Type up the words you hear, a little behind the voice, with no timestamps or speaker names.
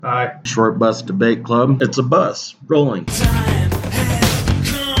Hi. Short Bus Debate Club. It's a bus rolling. I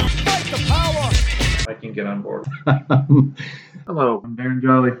can get on board. Hello, I'm Darren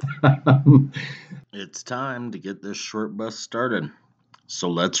Jolly. It's time to get this short bus started.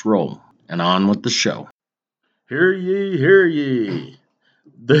 So let's roll and on with the show. Hear ye, hear ye.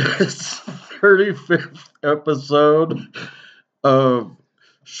 This 35th episode of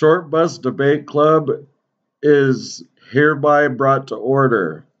Short Bus Debate Club is hereby brought to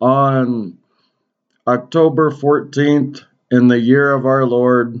order on October 14th in the year of our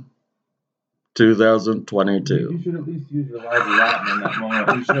Lord, 2022. You should at least use your lively Latin in that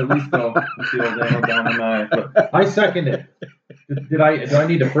moment. You should at least go with the old angle down the knife. But I second it. Do I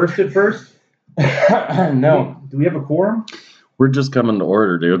need to first it first? No. Do we have a quorum? We're just coming to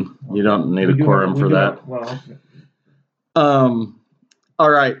order, dude. You don't need a quorum for that. Okay. All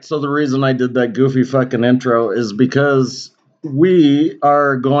right. So the reason I did that goofy fucking intro is because we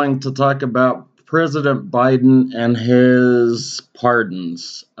are going to talk about President Biden and his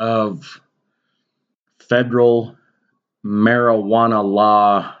pardons of federal marijuana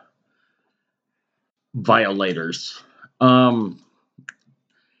law violators. But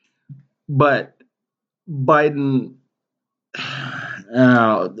Biden,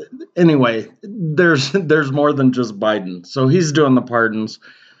 anyway, there's more than just Biden. So he's doing the pardons.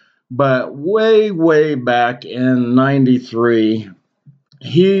 But way back in 93,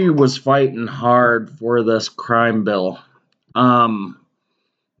 he was fighting hard for this crime bill. That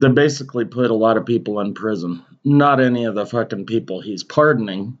basically put a lot of people in prison. Not any of the fucking people he's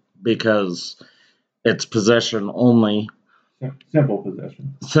pardoning, because it's possession only. Simple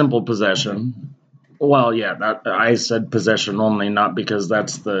possession. Well, yeah, I said possession only, not because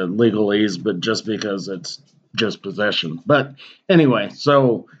that's the legalese, but just because it's just possession. But anyway,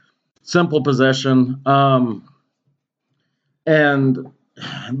 so simple possession. And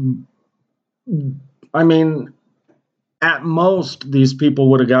I mean, at most, these people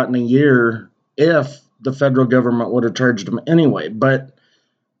would have gotten a year if the federal government would have charged them anyway. But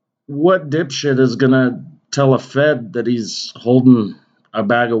what dipshit is going to tell a Fed that he's holding a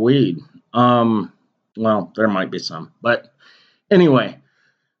bag of weed? Well, there might be some. But anyway,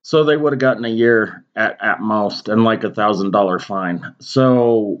 so they would have gotten a year at most and like $1,000 fine.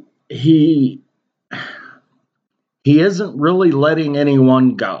 So he isn't really letting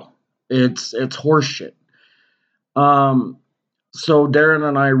anyone go. It's horseshit. So Darren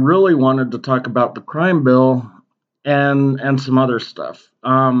and I really wanted to talk about the crime bill and some other stuff.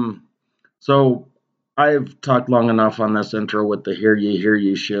 So I've talked long enough on this intro with the hear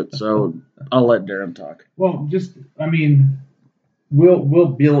ye shit, so I'll let Darren talk. Well, we'll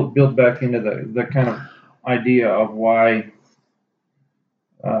build back into the kind of idea of why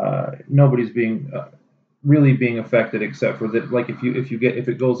nobody's really being affected, except for that. Like if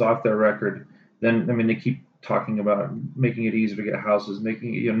it goes off their record, then I mean they keep talking about making it easier to get houses,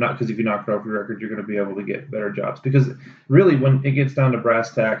 making it, not because if you knock it off your record, you're going to be able to get better jobs. Because really, when it gets down to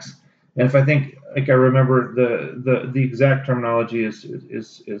brass tacks, and if I think, like I remember the exact terminology is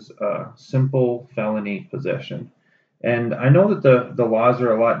simple felony possession, and I know that the laws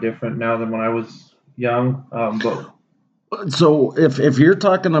are a lot different now than when I was young. But so if you're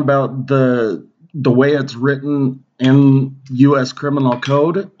talking about the way it's written in U.S. Criminal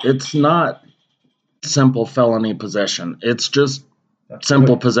Code, it's not simple felony possession. It's just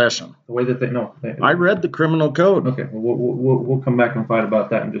simple possession. The way that I read the criminal code. Okay, we'll come back and fight about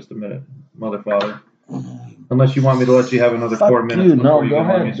that in just a minute, mother father. Unless you want me to let you have another 4 minutes before you go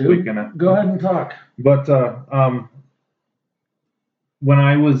ahead, dude. Go ahead and talk. But when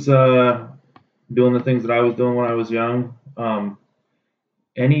I was doing the things that I was doing when I was young,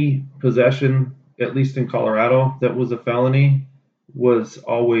 any possession, at least in Colorado, that was a felony was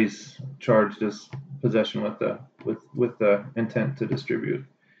always charged as possession with the intent to distribute.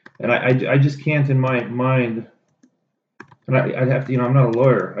 And I just can't in my mind, and I'd have to, I'm not a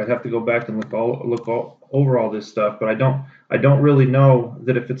lawyer, I'd have to go back and look over all this stuff, but I don't really know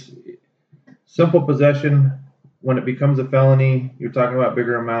that if it's simple possession, when it becomes a felony, you're talking about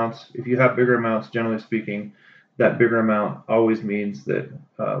bigger amounts. If you have bigger amounts, generally speaking, that bigger amount always means that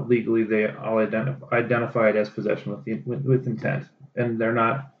legally they all identify it as possession with intent, and they're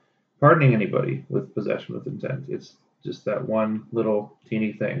not pardoning anybody with possession with intent. It's just that one little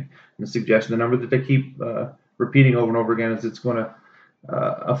teeny thing. And the suggestion, the number that they keep repeating over and over again, is it's going to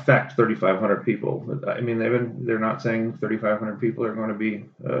affect 3,500 people. I mean, they're not saying 3,500 people are going to be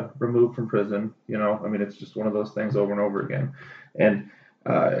removed from prison. I mean, it's just one of those things over and over again. And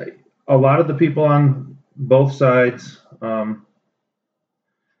a lot of the people on both sides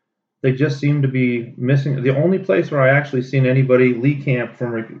they just seem to be missing. The only place where I actually seen anybody, Lee Camp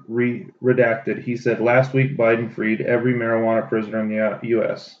from Redacted, he said last week Biden freed every marijuana prisoner in the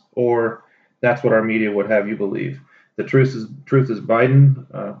U.S. Or that's what our media would have you believe. The truth is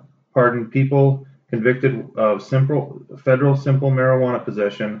Biden pardoned people convicted of federal simple marijuana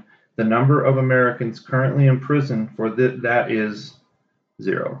possession. The number of Americans currently in prison for that is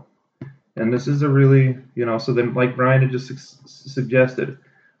 0. And this is a really, so then like Brian had just suggested,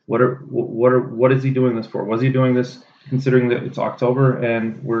 what is he doing this for? Was he doing this considering that it's October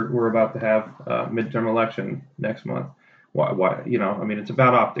and we're about to have a midterm election next month? Why? It's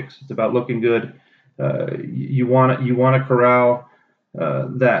about optics. It's about looking good. You want to corral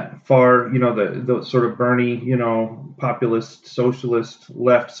that far, the sort of Bernie, populist, socialist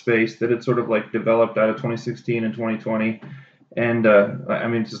left space that had sort of like developed out of 2016 and 2020. And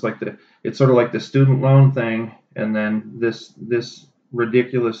it's just like it's sort of like the student loan thing, and then this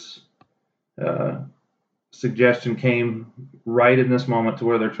ridiculous suggestion came right in this moment to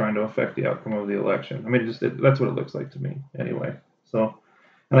where they're trying to affect the outcome of the election. That's what it looks like to me anyway. So,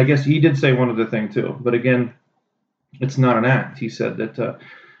 and I guess he did say one other thing too, but again, it's not an act. He said that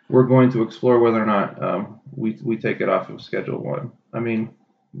we're going to explore whether or not we take it off of Schedule 1.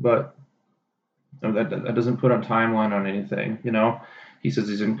 But that doesn't put a timeline on anything, He says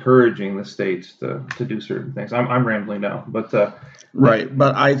he's encouraging the states to do certain things. I'm rambling now, but right.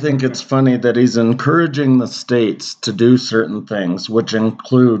 But I think it's funny that he's encouraging the states to do certain things, which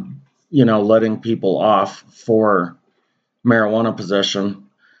include, letting people off for marijuana possession.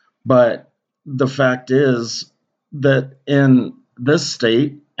 But the fact is that in this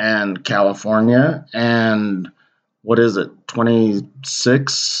state and California and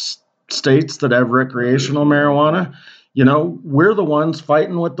 26 states that have recreational marijuana, we're the ones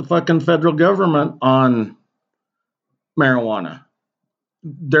fighting with the fucking federal government on marijuana.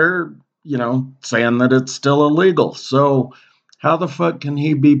 They're, saying that it's still illegal. So how the fuck can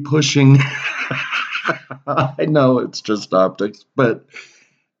he be pushing? I know it's just optics, but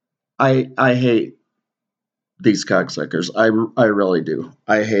I hate these cocksuckers. I really do.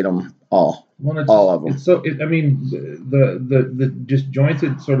 I hate them all. All of them. The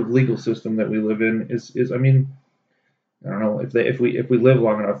disjointed sort of legal system that we live in is I don't know if we live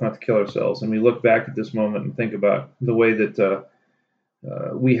long enough not to kill ourselves, and we look back at this moment and think about the way that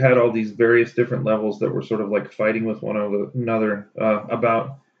we had all these various different levels that were sort of like fighting with one another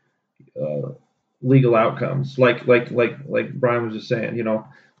about legal outcomes, like Brian was just saying, And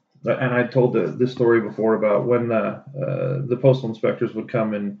I told this story before about when the postal inspectors would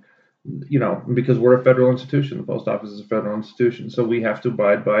come and, because we're a federal institution, the post office is a federal institution, so we have to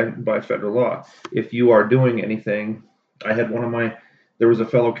abide by federal law. If you are doing anything, I had there was a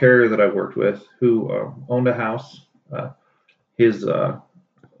fellow carrier that I worked with who owned a house. The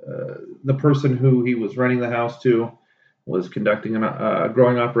person who he was renting the house to was conducting a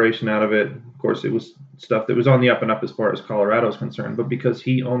growing operation out of it. Of course, it was stuff that was on the up and up as far as Colorado is concerned. But because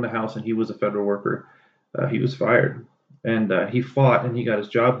he owned the house and he was a federal worker, he was fired. And he fought and he got his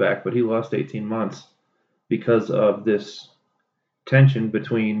job back, but he lost 18 months because of this tension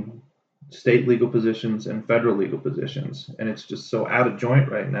between state legal positions and federal legal positions. And it's just so out of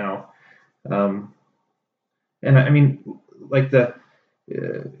joint right now.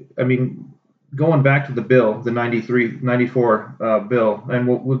 Going back to the bill, the 94 bill, and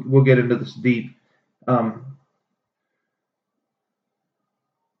we'll get into this deep.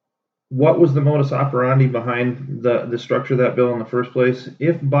 What was the modus operandi behind the structure of that bill in the first place?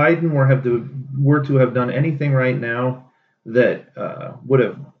 If Biden were to have done anything right now that would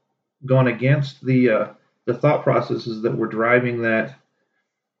have gone against the thought processes that were driving that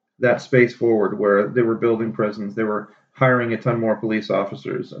space forward, where they were building prisons, they were hiring a ton more police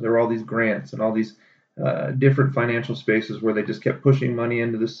officers. There were all these grants and all these different financial spaces where they just kept pushing money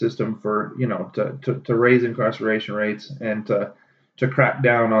into the system for, to raise incarceration rates and to crack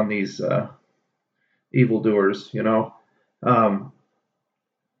down on these evildoers.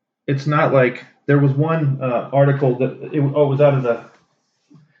 It's not like there was one article that was out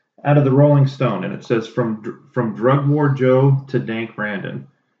of the Rolling Stone, and it says from drug war Joe to dank Brandon.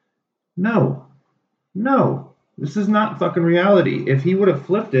 No. This is not fucking reality. If he would have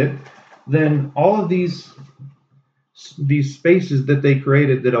flipped it, then all of these spaces that they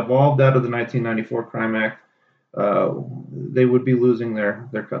created that evolved out of the 1994 Crime Act, they would be losing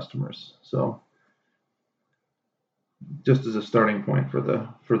their customers. So, just as a starting point for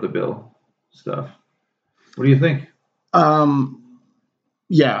the bill stuff, what do you think?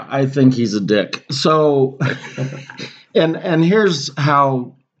 Yeah, I think he's a dick. So, and here's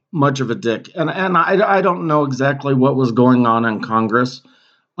how much of a dick. And I don't know exactly what was going on in Congress,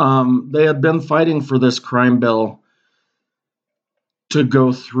 They had been fighting for this crime bill to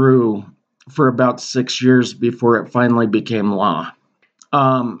go through for about 6 years before it finally became law.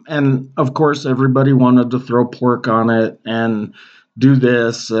 And of course, everybody wanted to throw pork on it and do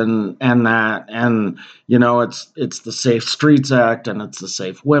this and that, and it's the Safe Streets Act, and it's the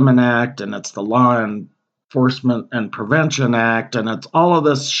Safe Women Act, and it's the Law Enforcement and Prevention Act, and it's all of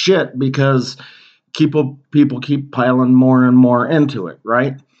this shit because people keep piling more and more into it,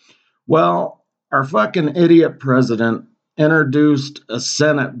 right? Well, our fucking idiot president introduced a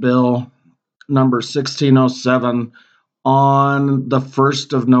Senate bill number 1607 on the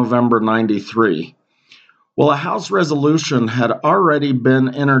 1st of November 93. Well, a House resolution had already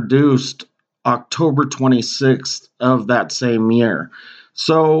been introduced October 26th of that same year.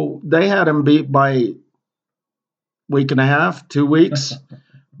 So they had him beat by week and a half, 2 weeks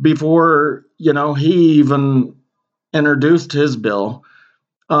before, he even introduced his bill.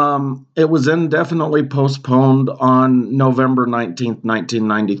 It was indefinitely postponed on November 19th,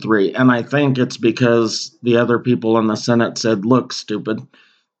 1993. And I think it's because the other people in the Senate said, look, stupid,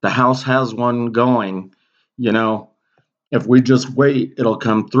 the House has one going. If we just wait, it'll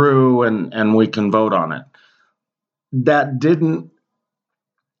come through and we can vote on it. That didn't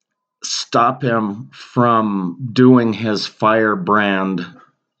stop him from doing his firebrand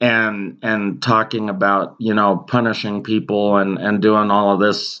and talking about, punishing people and doing all of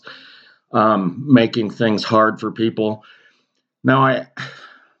this, making things hard for people. Now,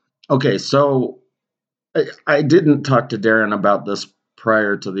 so I didn't talk to Darren about this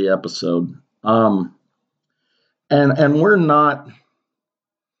prior to the episode. And we're not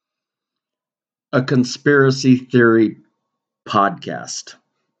a conspiracy theory podcast.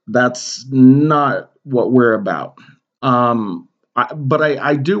 That's not what we're about. But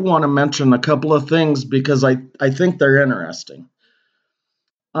I do want to mention a couple of things because I think they're interesting.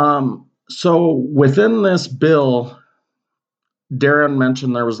 So within this bill, Darren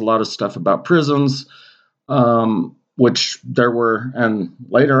mentioned there was a lot of stuff about prisons, which there were, and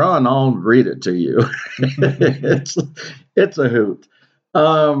later on I'll read it to you. it's a hoot.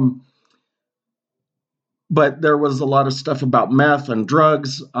 But there was a lot of stuff about meth and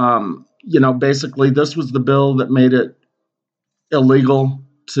drugs. Basically this was the bill that made it illegal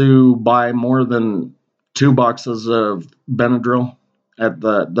to buy more than 2 boxes of Benadryl at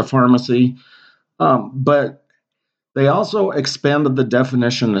the pharmacy. But they also expanded the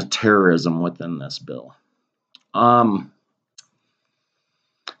definition of terrorism within this bill. The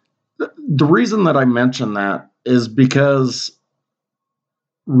reason that I mention that is because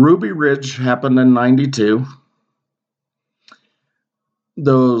Ruby Ridge happened in 92.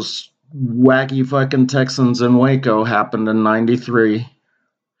 Those wacky fucking Texans in Waco happened in 93.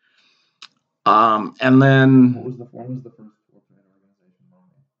 And then what was the first ultimate organization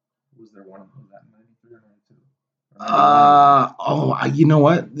bombing? Was there one? Was that 93 or 92? You know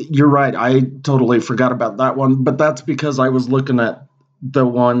what? You're right. I totally forgot about that one, but that's because I was looking at the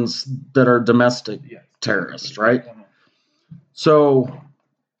ones that are domestic terrorists, right? So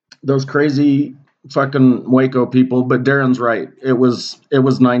those crazy fucking Waco people, but Darren's right. It was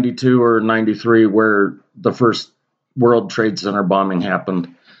 92 or 93 where the first World Trade Center bombing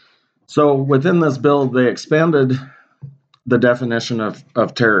happened. So within this bill, they expanded the definition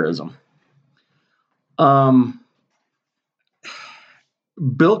of terrorism. Bill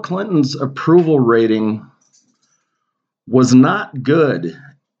Clinton's approval rating was not good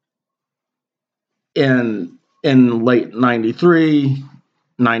in late 93,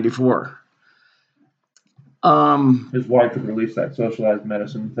 94. His wife had released that socialized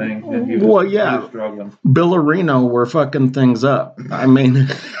medicine thing, and he was struggling. Billerino were fucking things up. I mean,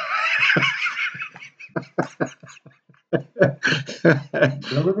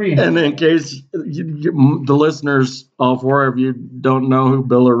 and in case the listeners, all 4 of you, don't know who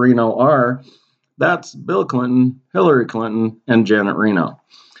Billerino are, that's Bill Clinton, Hillary Clinton, and Janet Reno.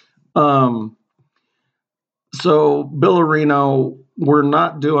 So Billerino were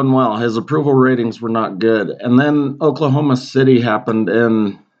not doing well. His approval ratings were not good. And then Oklahoma City happened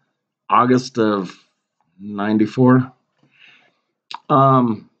in August of 94.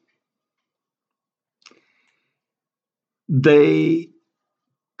 They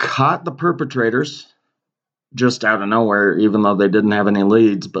caught the perpetrators just out of nowhere, even though they didn't have any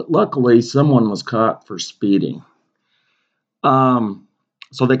leads. But luckily, someone was caught for speeding.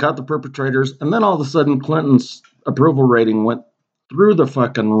 So they caught the perpetrators, and then all of a sudden, Clinton's approval rating went through the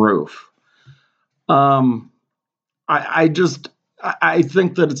fucking roof. I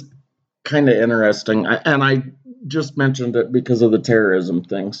think that it's kind of interesting, and I just mentioned it because of the terrorism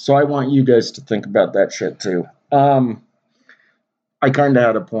thing. So I want you guys to think about that shit too. I kind of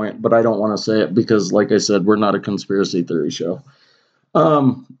had a point, but I don't want to say it because, like I said, we're not a conspiracy theory show.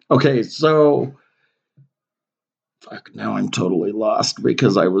 Okay, so fuck, now I'm totally lost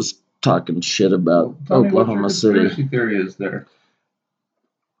because I was talking shit about Tell me what your Oklahoma City. conspiracy theory is there.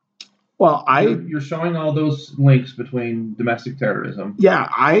 Well, you're showing all those links between domestic terrorism. Yeah,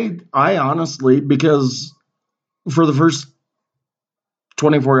 I honestly, because for the first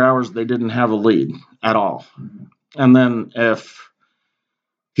 24 hours they didn't have a lead at all. Mm-hmm. And then if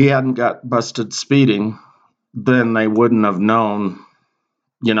he hadn't got busted speeding, then they wouldn't have known,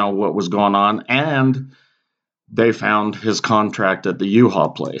 what was going on. And they found his contract at the U-Haul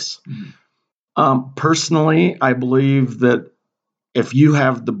place. Mm-hmm. Personally, I believe that if you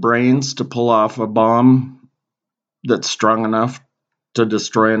have the brains to pull off a bomb that's strong enough to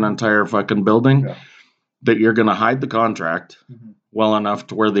destroy an entire fucking building, that you're going to hide the contract well enough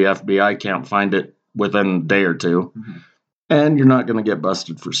to where the FBI can't find it within a day or two, and you're not going to get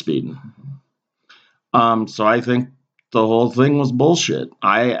busted for speeding. So I think the whole thing was bullshit.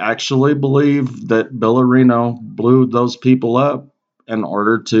 I actually believe that Billerino blew those people up in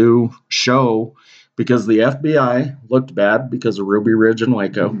order to show, because the FBI looked bad because of Ruby Ridge and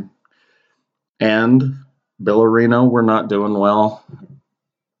Waco, and Billerino were not doing well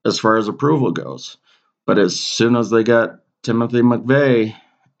as far as approval goes. But as soon as they got Timothy McVeigh,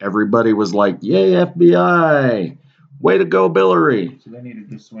 everybody was like, yay, FBI! Way to go, Billary! So they needed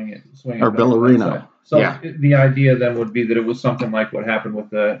to swing it or Billerino. So the idea then would be that it was something like what happened with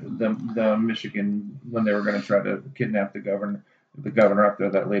the Michigan when they were going to try to kidnap the governor up there,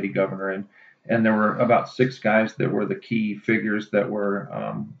 that lady governor, and there were about 6 guys that were the key figures that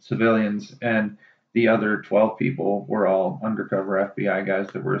were civilians, and the other 12 people were all undercover FBI guys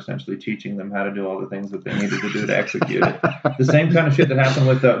that were essentially teaching them how to do all the things that they needed to do to execute it. The same kind of shit that happened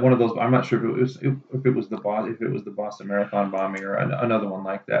with one of those. I'm not sure if it was the Boston Marathon bombing or another one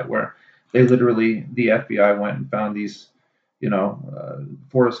like that, where they literally, the FBI went and found these,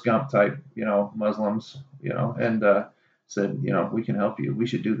 Forrest Gump type, Muslims, and said, we can help you. We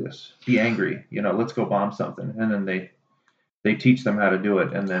should do this. Be angry. Let's go bomb something. And then they teach them how to do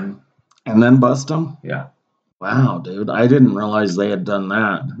it, and then bust them? Yeah. Wow, dude. I didn't realize they had done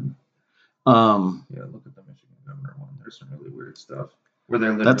that. Yeah, look at the Michigan governor one. There's some really weird stuff. Where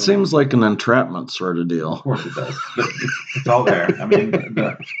they're literally, that seems like an entrapment sort of deal. Of course it does. But it's all there. I mean,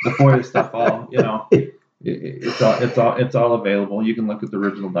 the FOIA stuff, it's all available. You can look at the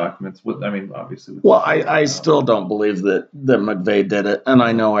original documents. Obviously. Well, I still don't believe that McVeigh did it, and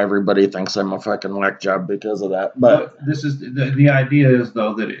I know everybody thinks I'm a fucking whack job because of that. But this is the idea is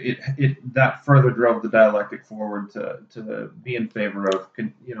though that it that further drove the dialectic forward to be in favor of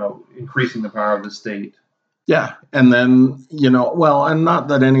increasing the power of the state. Yeah, and then and not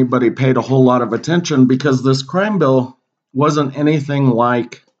that anybody paid a whole lot of attention, because this crime bill wasn't anything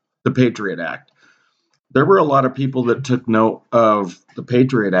like the Patriot Act. There were a lot of people that took note of the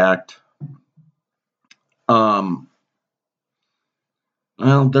Patriot Act. Well,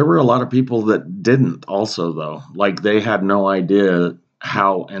 there were a lot of people that didn't also, though. Like, they had no idea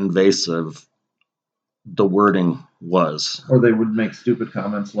how invasive the wording was. Or they would make stupid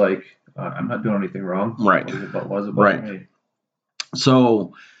comments like, I'm not doing anything wrong. Right. What about me?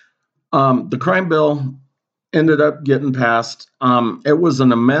 So, the crime bill ended up getting passed. It was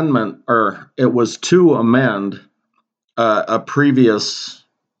an amendment, or it was to amend a previous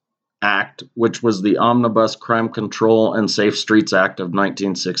act, which was the Omnibus Crime Control and Safe Streets Act of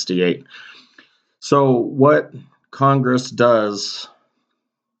 1968. So what Congress does,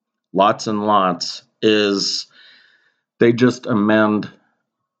 lots and lots, is they just amend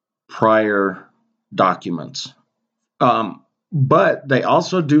prior documents. But they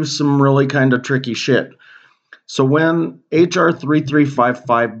also do some really kind of tricky shit. So when H.R.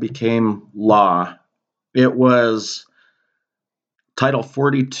 3355 became law, it was Title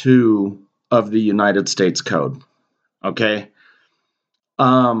 42 of the United States Code. Okay?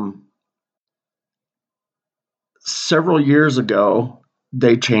 Several years ago,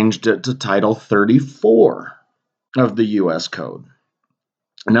 they changed it to Title 34 of the U.S. Code.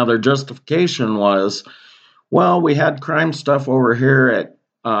 Now, their justification was, well, we had crime stuff over here at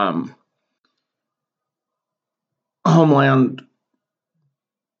the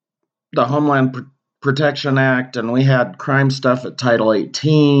Homeland Protection Act, and we had crime stuff at Title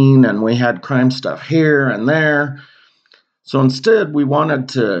 18, and we had crime stuff here and there. So instead, we wanted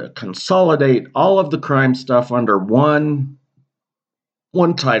to consolidate all of the crime stuff under one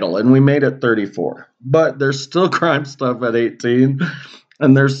title, and we made it 34. But there's still crime stuff at 18,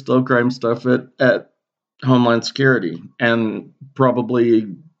 and there's still crime stuff at Homeland Security, and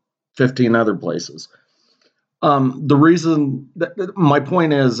probably 15 other places. The reason my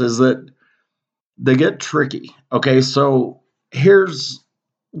point is that they get tricky. Okay, so here's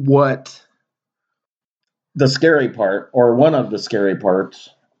what the scary part, or one of the scary parts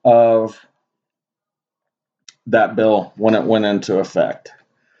of that bill when it went into effect.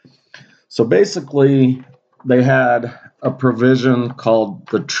 So basically, they had a provision called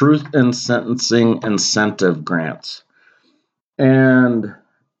the Truth in Sentencing Incentive Grants. And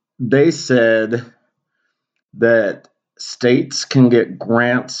they said that states can get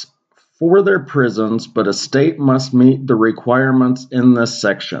grants for their prisons, but a state must meet the requirements in this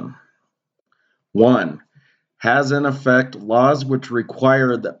section. 1. Has in effect laws which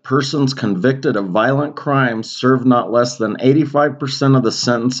require that persons convicted of violent crimes serve not less than 85% of the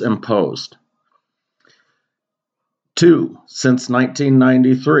sentence imposed. 2. Since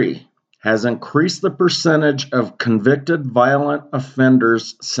 1993, has increased the percentage of convicted violent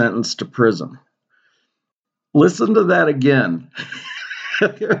offenders sentenced to prison. Listen to that again,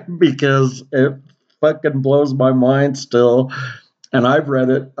 because it fucking blows my mind still, and I've read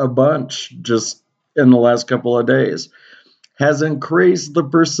it a bunch just in the last couple of days. Has increased the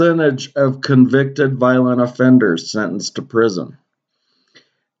percentage of convicted violent offenders sentenced to prison.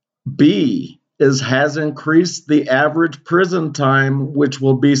 B has increased the average prison time which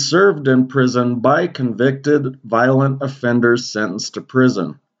will be served in prison by convicted violent offenders sentenced to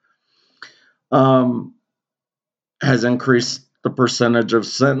prison. Has increased the percentage of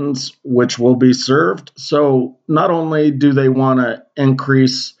sentence which will be served. So not only do they want to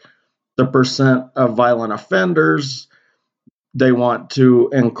increase the percent of violent offenders, they want to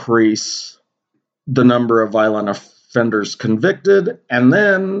increase the number of violent offenders convicted, and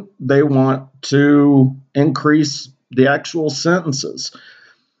then they want to increase the actual sentences.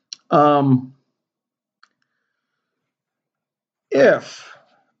 If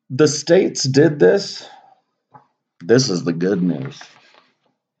the states did this, this is the good news.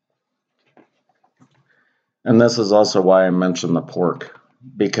 And this is also why I mentioned the pork,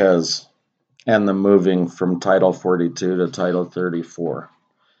 and the moving from Title 42 to Title 34.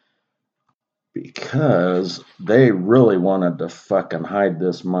 Because they really wanted to fucking hide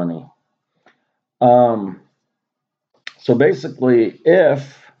this money. So basically,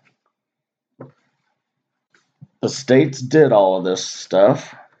 if the states did all of this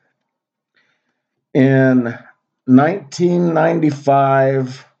stuff, in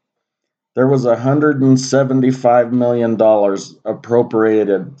 1995, there was $175 million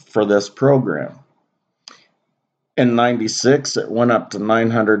appropriated for this program. In 96, it went up to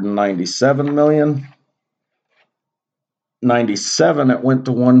 $997 million. 97, it went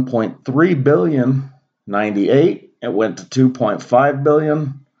to $1.3 billion. 98, it went to $2.5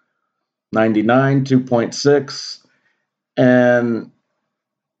 billion. 99, 2.6, and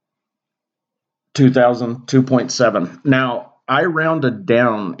 2000, 2.7. Now, I rounded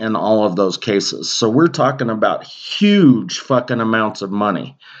down in all of those cases, so we're talking about huge fucking amounts of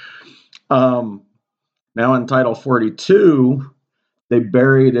money. Now, in Title 42, they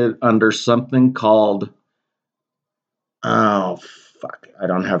buried it under something called, I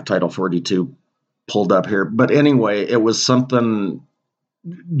don't have Title 42 pulled up here, but anyway, it was something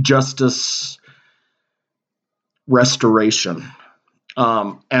justice restoration.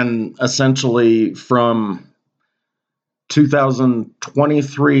 And essentially from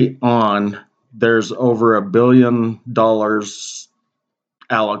 2023 on, there's over $1 billion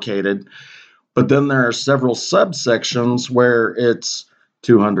allocated. But then there are several subsections where it's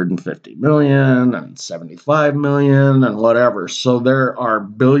 250 million and 75 million and whatever. So there are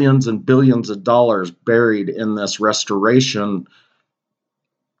billions and billions of dollars buried in this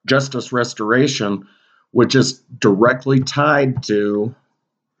justice restoration, which is directly tied to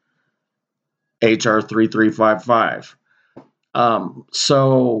HR 3355.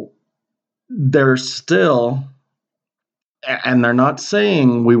 So they're still, and they're not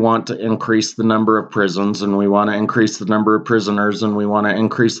saying we want to increase the number of prisons and we want to increase the number of prisoners and we want to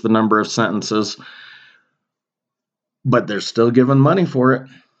increase the number of sentences, but they're still giving money for it.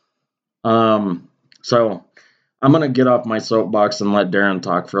 So I'm going to get off my soapbox and let Darren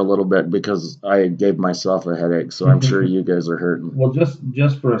talk for a little bit because I gave myself a headache, so I'm sure you guys are hurting. Well,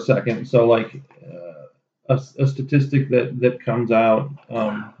 just for a second. So like a statistic that comes out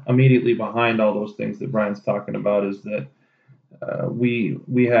immediately behind all those things that Brian's talking about is that we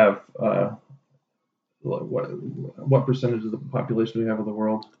have what percentage of the population do we have of the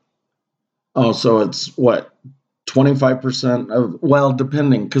world? Oh, so it's what? 25% of, well,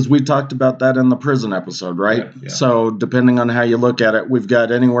 depending, because we talked about that in the prison episode, right? Yeah. So depending on how you look at it, we've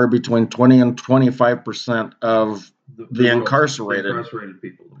got anywhere between 20 and 25% of the incarcerated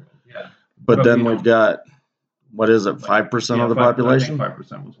people. Yeah. But then we've got what is it, 5% of the population? I think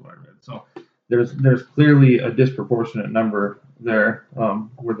 5% was what I read. So there's clearly a disproportionate number there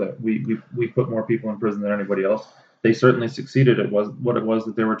where we put more people in prison than anybody else. They certainly succeeded at what it was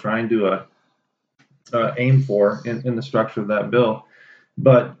that they were trying to aim for in the structure of that bill.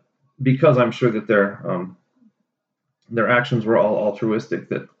 But because I'm sure that their actions were all altruistic,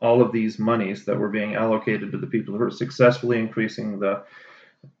 that all of these monies that were being allocated to the people who were successfully increasing the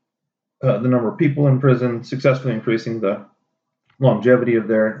number of people in prison, successfully increasing the longevity of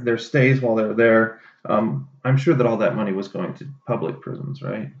their stays while they're there. I'm sure that all that money was going to public prisons,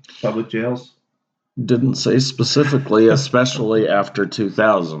 right? Public jails. Didn't say specifically, especially after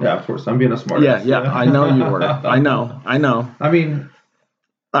 2000. Yeah, of course. I'm being a smart ass. Yeah, I know you were. I know. I mean,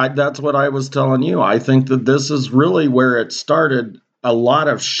 that's what I was telling you. I think that this is really where it started a lot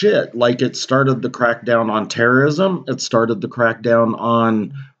of shit. Like, it started the crackdown on terrorism. It started the crackdown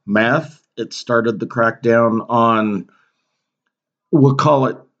on meth. It started the crackdown on, we'll call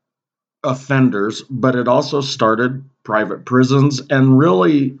it offenders, but it also started private prisons and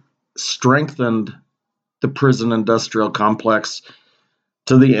really strengthened the prison industrial complex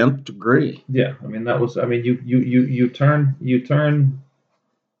to the nth degree. Yeah, I mean, you turn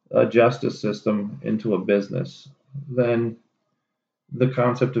a justice system into a business, then the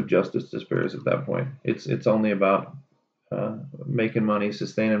concept of justice disappears at that point. It's only about making money,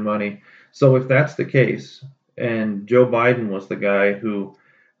 sustaining money. So if that's the case, and Joe Biden was the guy who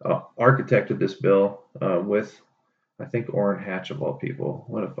architected this bill with, I think, Orrin Hatch of all people.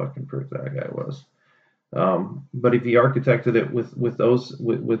 What a fucking prick that guy was. But if he architected it with those,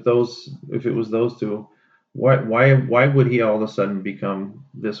 if it was those two, why would he all of a sudden become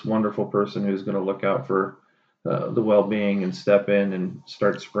this wonderful person who's going to look out for the well-being and step in and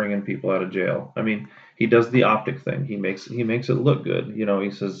start springing people out of jail? I mean, he does the optic thing. He makes it look good. You know,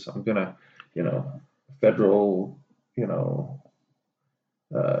 he says, I'm gonna, federal,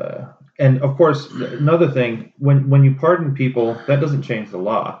 and of course, another thing, when you pardon people, that doesn't change the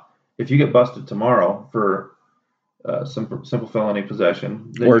law. If you get busted tomorrow for simple felony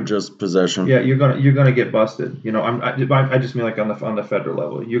possession, or just possession, yeah, you're gonna get busted. I just mean like on the federal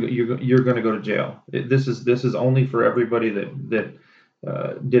level, you're gonna go to jail. This is only for everybody that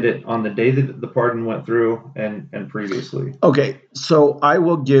did it on the day that the pardon went through and previously. Okay, so I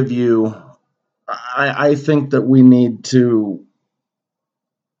will give you. I think that we need to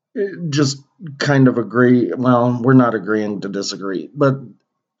just kind of agree. Well, we're not agreeing to disagree, but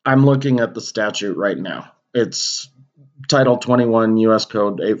I'm looking at the statute right now. It's Title 21 U.S.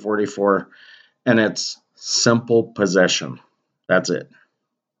 Code 844, and it's simple possession. That's it.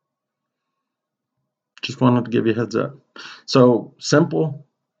 Just wanted to give you a heads up. So simple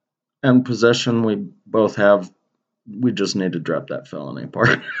and possession, we both have. We just need to drop that felony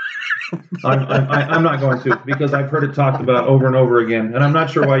part. I'm not going to, because I've heard it talked about over and over again, and I'm not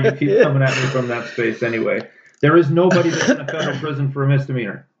sure why you keep coming at me from that space anyway. There is nobody that's in a federal prison for a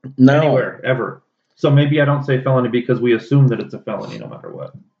misdemeanor. No. Anywhere, ever. So maybe I don't say felony because we assume that it's a felony no matter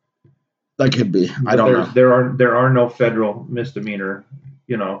what. That could be. I don't know. There are no federal misdemeanor,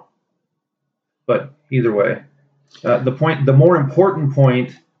 but either way. The more important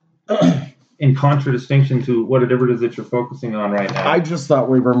point in contradistinction to whatever it is that you're focusing on right now. I just thought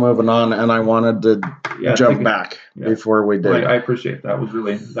we were moving on, and I wanted to jump back before we did. I appreciate that.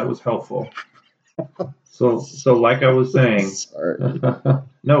 That was helpful. So like I was saying, sorry.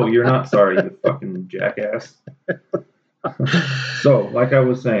 No, you're not sorry, you fucking jackass. So like I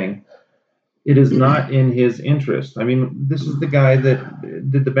was saying, it is not in his interest. I mean, this is the guy that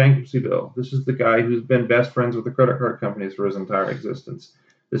did the bankruptcy bill. This is the guy who's been best friends with the credit card companies for his entire existence.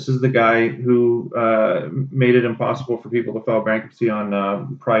 This is the guy who made it impossible for people to file bankruptcy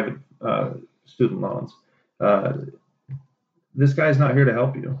on private student loans. This guy's not here to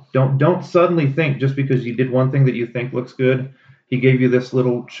help you. Don't suddenly think just because you did one thing that you think looks good, he gave you this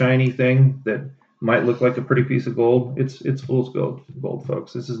little shiny thing that might look like a pretty piece of gold. It's fool's gold,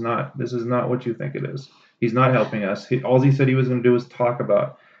 folks. This is not what you think it is. He's not helping us. All he said he was going to do is talk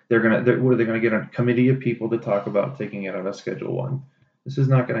about. They're going to get a committee of people to talk about taking it out of Schedule 1. This is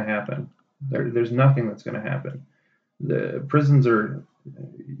not going to happen. There's nothing that's going to happen. The prisons are.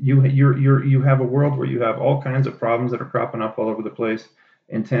 You have a world where you have all kinds of problems that are cropping up all over the place.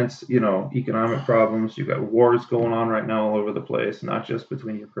 Intense, economic problems. You've got wars going on right now all over the place, not just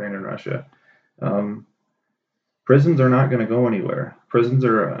between Ukraine and Russia. Prisons are not going to go anywhere. Prisons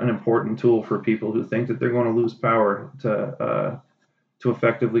are an important tool for people who think that they're going to lose power to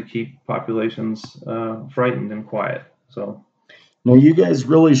effectively keep populations frightened and quiet. So. Now, you guys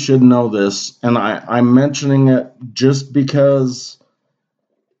really should know this, and I'm mentioning it just because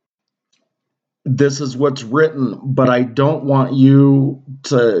this is what's written, but I don't want you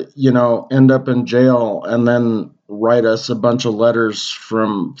to, end up in jail and then write us a bunch of letters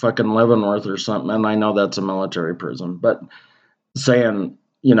from fucking Leavenworth or something. And I know that's a military prison, but saying,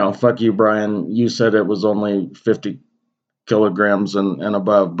 fuck you, Brian, you said it was only 50 kilograms and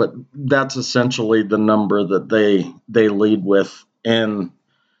above, but that's essentially the number that they lead with in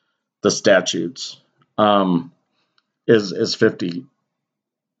the statutes, is 50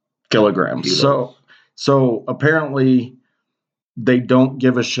 kilograms. Kilos. So apparently they don't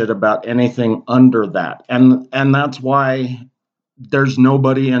give a shit about anything under that. And that's why there's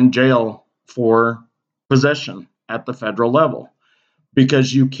nobody in jail for possession at the federal level,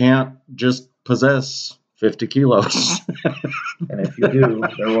 because you can't just possess 50 kilos. And if you do,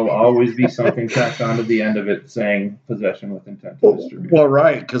 there will always be something tacked onto the end of it saying possession with intent to distribute. Well,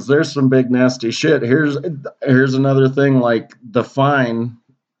 right, because there's some big nasty shit. Here's another thing, like the fine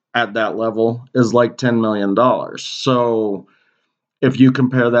at that level is like $10 million. So if you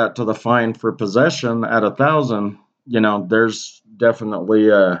compare that to the fine for possession at 1,000, there's definitely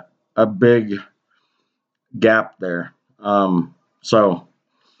a big gap there. So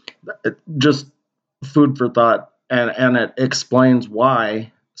just food for thought, and it explains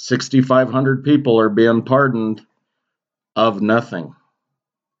why 6,500 people are being pardoned of nothing.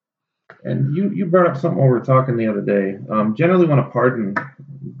 And you brought up something when we were talking the other day. Generally, when a pardon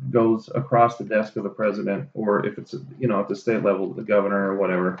goes across the desk of the president, or if it's at the state level, the governor or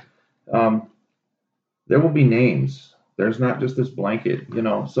whatever, there will be names. There's not just this blanket,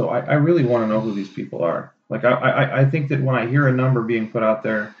 So I really want to know who these people are. Like I think that when I hear a number being put out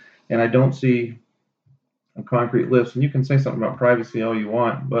there, and I don't see a concrete list, and you can say something about privacy all you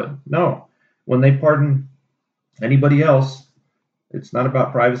want, but no, when they pardon anybody else, it's not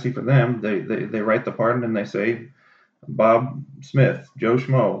about privacy for them. They write the pardon and they say Bob Smith, Joe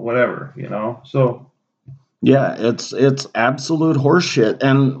Schmo, whatever, So yeah, it's absolute horseshit.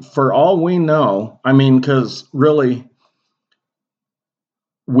 And for all we know, I mean, because really,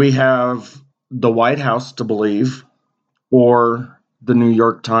 we have the White House to believe, or the New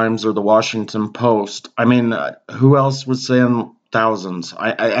York Times or the Washington Post. I mean, who else was saying thousands?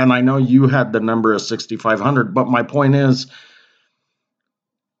 And I know you had the number of 6,500, but my point is,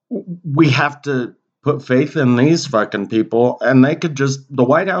 we have to put faith in these fucking people, and the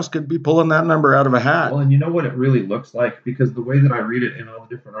White House could be pulling that number out of a hat. Well, and you know what it really looks like? Because the way that I read it in all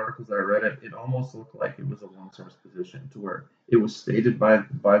the different articles that I read it almost looked like it was a one source position, to where it was stated by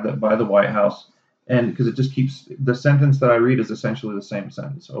the White House, and because it just keeps, the sentence that I read is essentially the same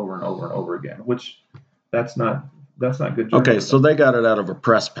sentence over and over and over again, which that's not good journalism. Okay, so they got it out of a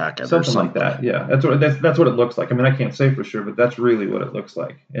press packet something or something like that. Yeah, that's what it looks like. I mean, I can't say for sure, but that's really what it looks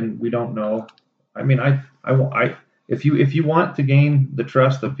like, and we don't know. I mean, if you want to gain the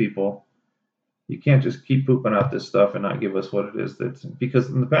trust of people, you can't just keep pooping out this stuff and not give us what it is. That's because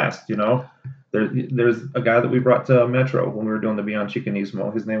in the past, there's a guy that we brought to Metro when we were doing the Beyond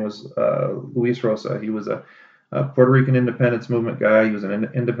Chicanismo. His name was Luis Rosa. He was a Puerto Rican independence movement guy. He was an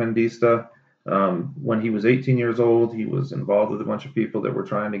independentista. When he was 18 years old, he was involved with a bunch of people that were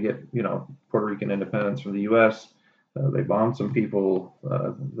trying to get, Puerto Rican independence from the U.S. They bombed some people.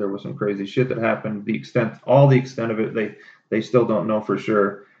 There was some crazy shit that happened. All the extent of it, they still don't know for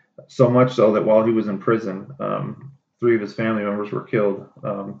sure. So much so that while he was in prison, 3 of his family members were killed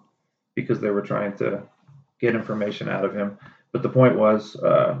because they were trying to get information out of him. But the point was,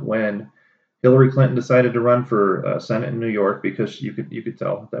 when Hillary Clinton decided to run for Senate in New York, because you could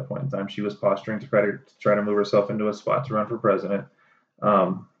tell at that point in time she was posturing to try to move herself into a spot to run for president.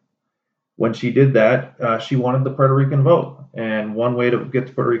 When she did that, she wanted the Puerto Rican vote, and one way to get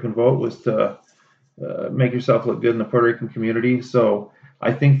the Puerto Rican vote was to make yourself look good in the Puerto Rican community. So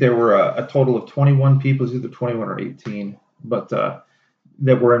I think there were a total of 21 people, either 21 or 18, but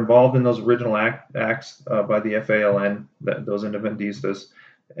that were involved in those original acts by the FALN, those independistas.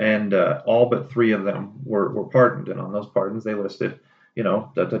 And all but 3 of them were pardoned, and on those pardons they listed,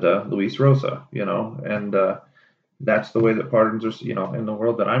 Luis Rosa, and that's the way that pardons are, in the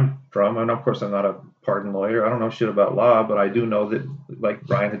world that I'm from. And of course, I'm not a pardon lawyer. I don't know shit about law, but I do know that, like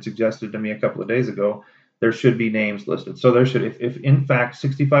Brian had suggested to me a couple of days ago, there should be names listed. So there should, if in fact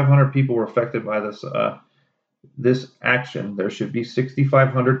 6,500 people were affected by this action, there should be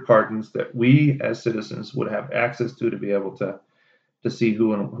 6,500 pardons that we as citizens would have access to be able to see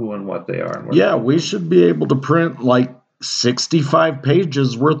who and what they are. And yeah, we should be able to print like 65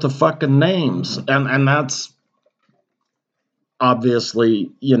 pages worth of fucking names. Mm-hmm. And that's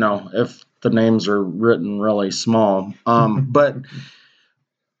obviously, if the names are written really small. But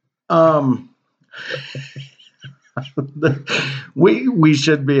we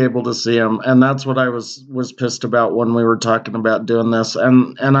should be able to see him, and that's what I was pissed about when we were talking about doing this,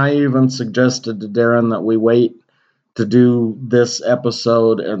 and I even suggested to Darren that we wait to do this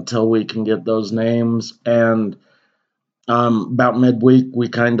episode until we can get those names. And about midweek, we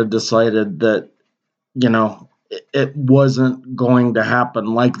kind of decided that, it wasn't going to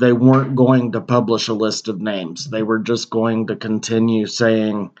happen. Like, they weren't going to publish a list of names. They were just going to continue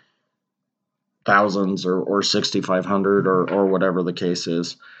saying thousands or 6,500 or whatever the case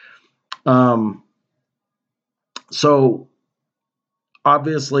is. So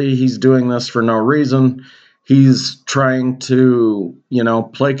obviously he's doing this for no reason. He's trying to,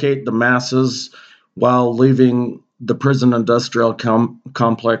 placate the masses while leaving the prison industrial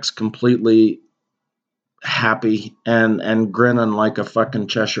complex completely happy and grinning like a fucking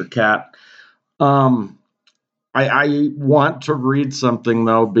Cheshire cat. I want to read something,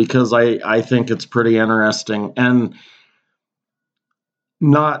 though, because I think it's pretty interesting. And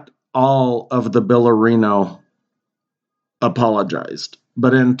not all of the Billerino apologized.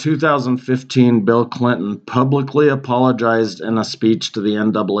 But in 2015, Bill Clinton publicly apologized in a speech to the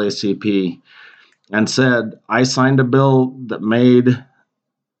NAACP and said, "I signed a bill that made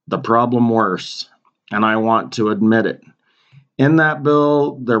the problem worse, and I want to admit it. In that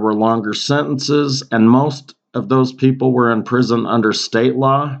bill, there were longer sentences, and most of those people were in prison under state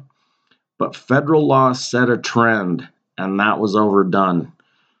law, but federal law set a trend, and that was overdone.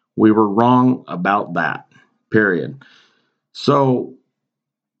 We were wrong about that, period." So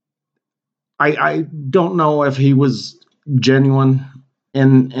I don't know if he was genuine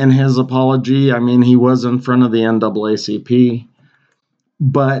in his apology. I mean, he was in front of the NAACP,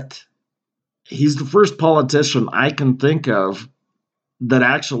 but he's the first politician I can think of that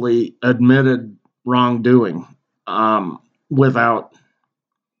actually admitted wrongdoing without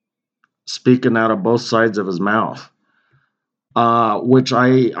speaking out of both sides of his mouth, which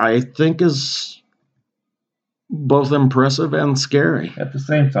I think is both impressive and scary. At the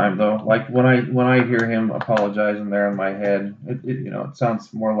same time, though, like when I hear him apologizing there in my head, it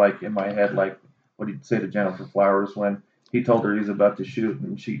sounds more like in my head like what he'd say to Jennifer Flowers when he told her he's about to shoot,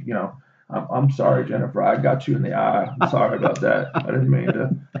 and she, I'm sorry, Jennifer, I got you in the eye. I'm sorry about that. I didn't mean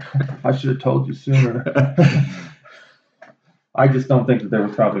to. I should have told you sooner. I just don't think that there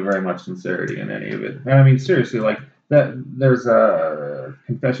was probably very much sincerity in any of it. And I mean, seriously, like that. There's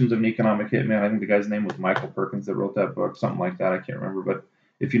Confessions of an Economic Hitman. I think the guy's name was Michael Perkins that wrote that book, something like that. I can't remember, but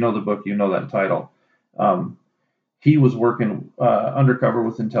if you know the book, you know that title. He was working undercover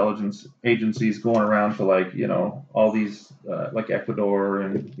with intelligence agencies, going around to all these like Ecuador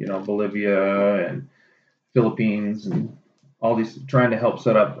and Bolivia and Philippines and all these, trying to help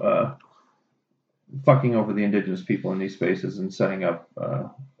set up fucking over the indigenous people in these spaces and setting up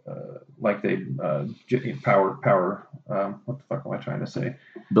like they power what the fuck am I trying to say?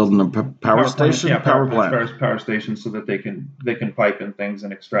 Building a power station, power plant, power stations, so that they can pipe in things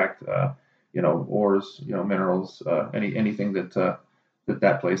and extract ores, minerals, anything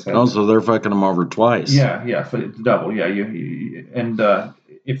that place has. Oh, so they're fucking them over twice. Yeah, for double. Yeah,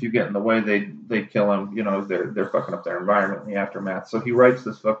 if you get in the way, they kill them. They're fucking up their environment in the aftermath. So he writes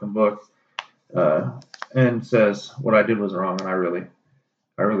this fucking book and says, "What I did was wrong, and I really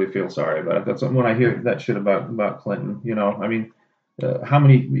feel sorry about it." That's when I hear that shit about Clinton. I mean, how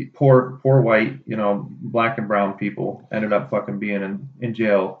many poor white, black and brown people ended up fucking being in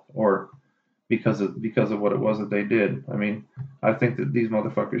jail or because of what it was that they did. I mean, I think that these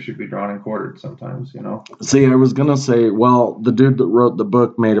motherfuckers should be drawn and quartered sometimes. See, I was gonna say, well, the dude that wrote the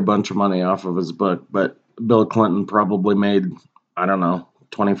book made a bunch of money off of his book, but Bill Clinton probably made, I don't know,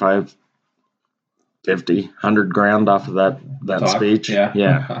 25, 50, 100 grand off of that speech.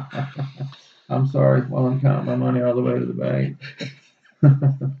 Yeah. I'm sorry. Well, I'm counting my money all the way to the bank.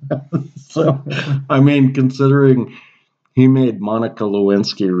 So, I mean, considering he made Monica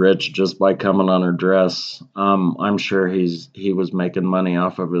Lewinsky rich just by coming on her dress, I'm sure he was making money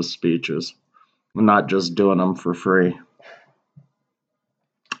off of his speeches, not just doing them for free.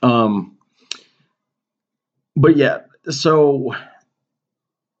 But yeah, so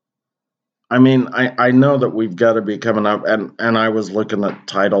I mean, I know that we've got to be coming up, and I was looking at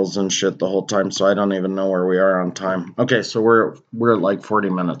titles and shit the whole time, so I don't even know where we are on time. Okay, so we're at like 40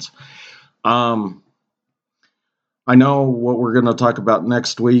 minutes. I know what we're going to talk about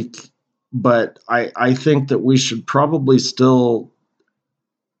next week, but I think that we should probably still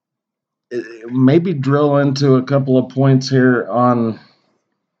maybe drill into a couple of points here on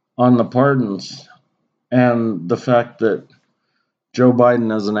the pardons and the fact that Joe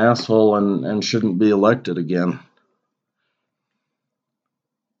Biden is an asshole and shouldn't be elected again.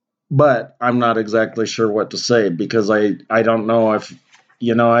 But I'm not exactly sure what to say because I don't know if,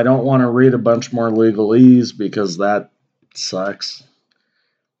 I don't want to read a bunch more legalese because that sucks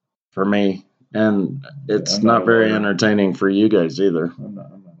for me. And it's I'm not not a very lawyer. entertaining for you guys either. I'm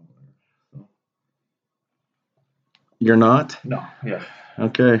not a lawyer. So. You're not? No, yeah.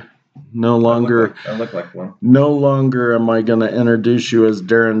 Okay. No longer. I look like one. No longer am I going to introduce you as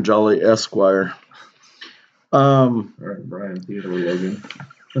Darren Jolly Esquire. Or Brian Theodore Logan.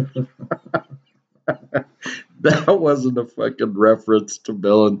 That wasn't a fucking reference to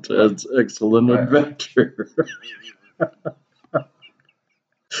Bill and Ted's Excellent Adventure.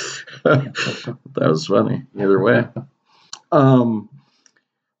 That was funny. Either way.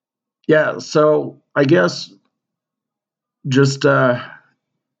 Yeah, so I guess just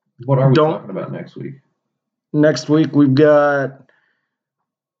what are we talking about next week? Next week we've got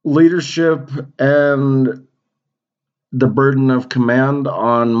leadership and the burden of command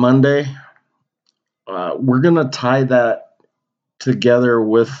on Monday. We're going to tie that together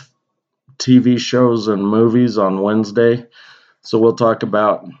with TV shows and movies on Wednesday. So we'll talk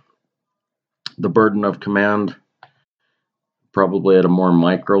about the burden of command probably at a more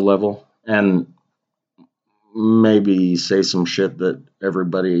micro level and maybe say some shit that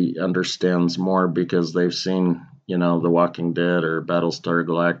everybody understands more because they've seen, The Walking Dead or Battlestar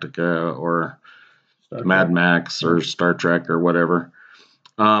Galactica or Mad Max or Star Trek or whatever.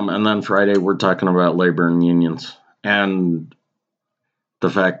 And then Friday, we're talking about labor and unions and the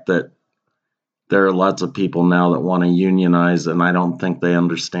fact that there are lots of people now that want to unionize, and I don't think they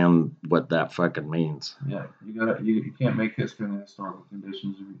understand what that fucking means. Yeah, you can't make history in the historical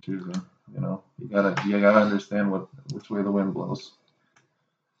conditions if you choose them. You gotta understand which way the wind blows.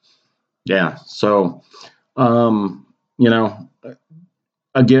 Yeah. So, again,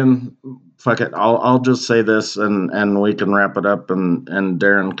 fuck it. I'll just say this, and we can wrap it up, and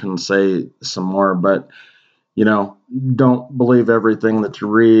Darren can say some more. But don't believe everything that you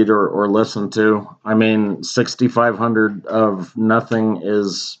read or listen to. I mean, 6,500 of nothing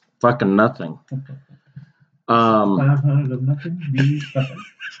is fucking nothing. 6,500 of nothing means nothing.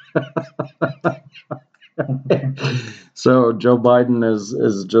 So Joe Biden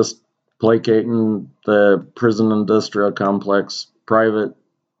is just placating the prison industrial complex private.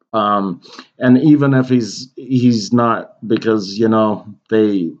 And even if he's not, because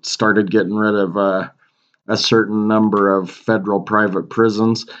they started getting rid of a certain number of federal private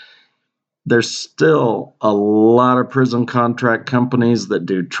prisons, there's still a lot of prison contract companies that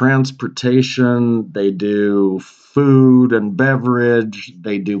do transportation, they do food and beverage,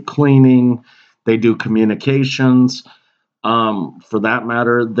 they do cleaning, they do communications. For that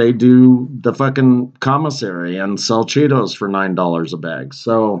matter, they do the fucking commissary and sell Cheetos for $9 a bag.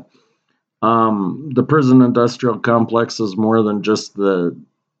 So the prison industrial complex is more than just the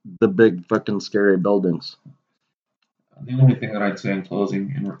big fucking scary buildings. The only thing that I'd say in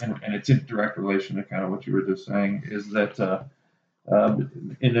closing, and it's in direct relation to kind of what you were just saying, is that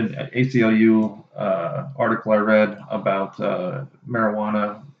in an ACLU article I read about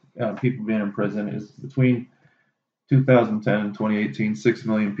marijuana, people being in prison, is between 2010 and 2018, 6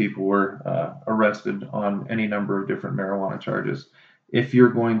 million people were arrested on any number of different marijuana charges. If you're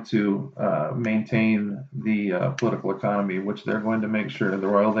going to maintain the political economy, which they're going to make sure, the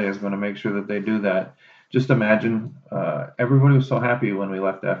Royal Day is going to make sure that they do that. Just imagine, everybody was so happy when we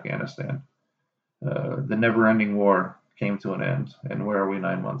left Afghanistan. The never-ending war came to an end, and where are we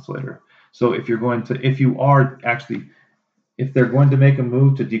 9 months later? So if they're going to make a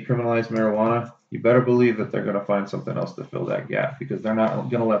move to decriminalize marijuana, you better believe that they're going to find something else to fill that gap, because they're not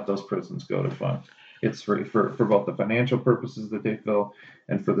going to let those prisons go to fun. It's for both the financial purposes that they fill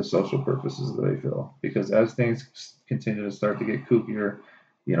and for the social purposes that they fill. Because as things continue to start to get kookier,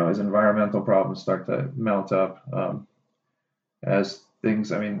 as environmental problems start to mount up, as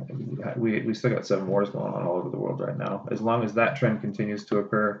things, we still got 7 wars going on all over the world right now. As long as that trend continues to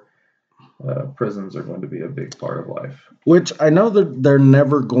occur, prisons are going to be a big part of life. Which I know that they're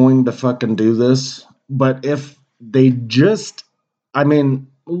never going to fucking do this, but if they just,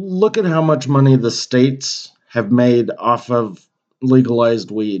 look at how much money the states have made off of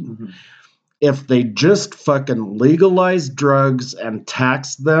legalized weed. Mm-hmm. If they just fucking legalized drugs and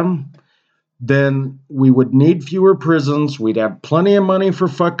taxed them, then we would need fewer prisons. We'd have plenty of money for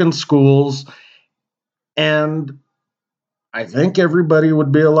fucking schools. And I think everybody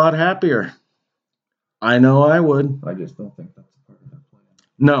would be a lot happier. I know I would. I just don't think that's a part of that plan.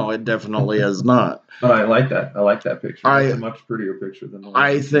 No, it definitely is not. But I like that. I like that picture. It's a much prettier picture than the one.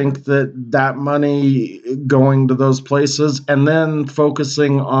 I think that money going to those places and then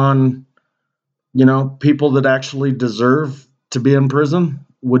focusing on, people that actually deserve to be in prison,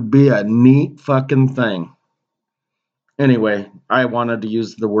 would be a neat fucking thing. Anyway, I wanted to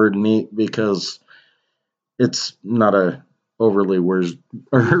use the word neat because it's not a overly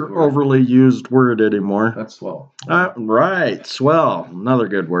used word anymore. That's swell. Right, swell. Another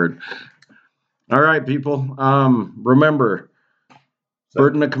good word. All right, people. Remember,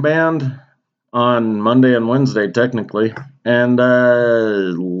 Burden of Command on Monday and Wednesday, technically, and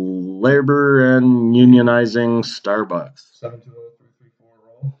labor and unionizing Starbucks. 720-334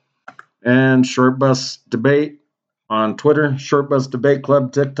 roll. And Short Bus Debate on Twitter, Short Bus Debate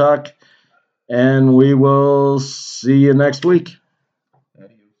Club TikTok, and we will see you next week.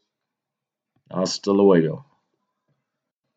 Adios. Hasta luego.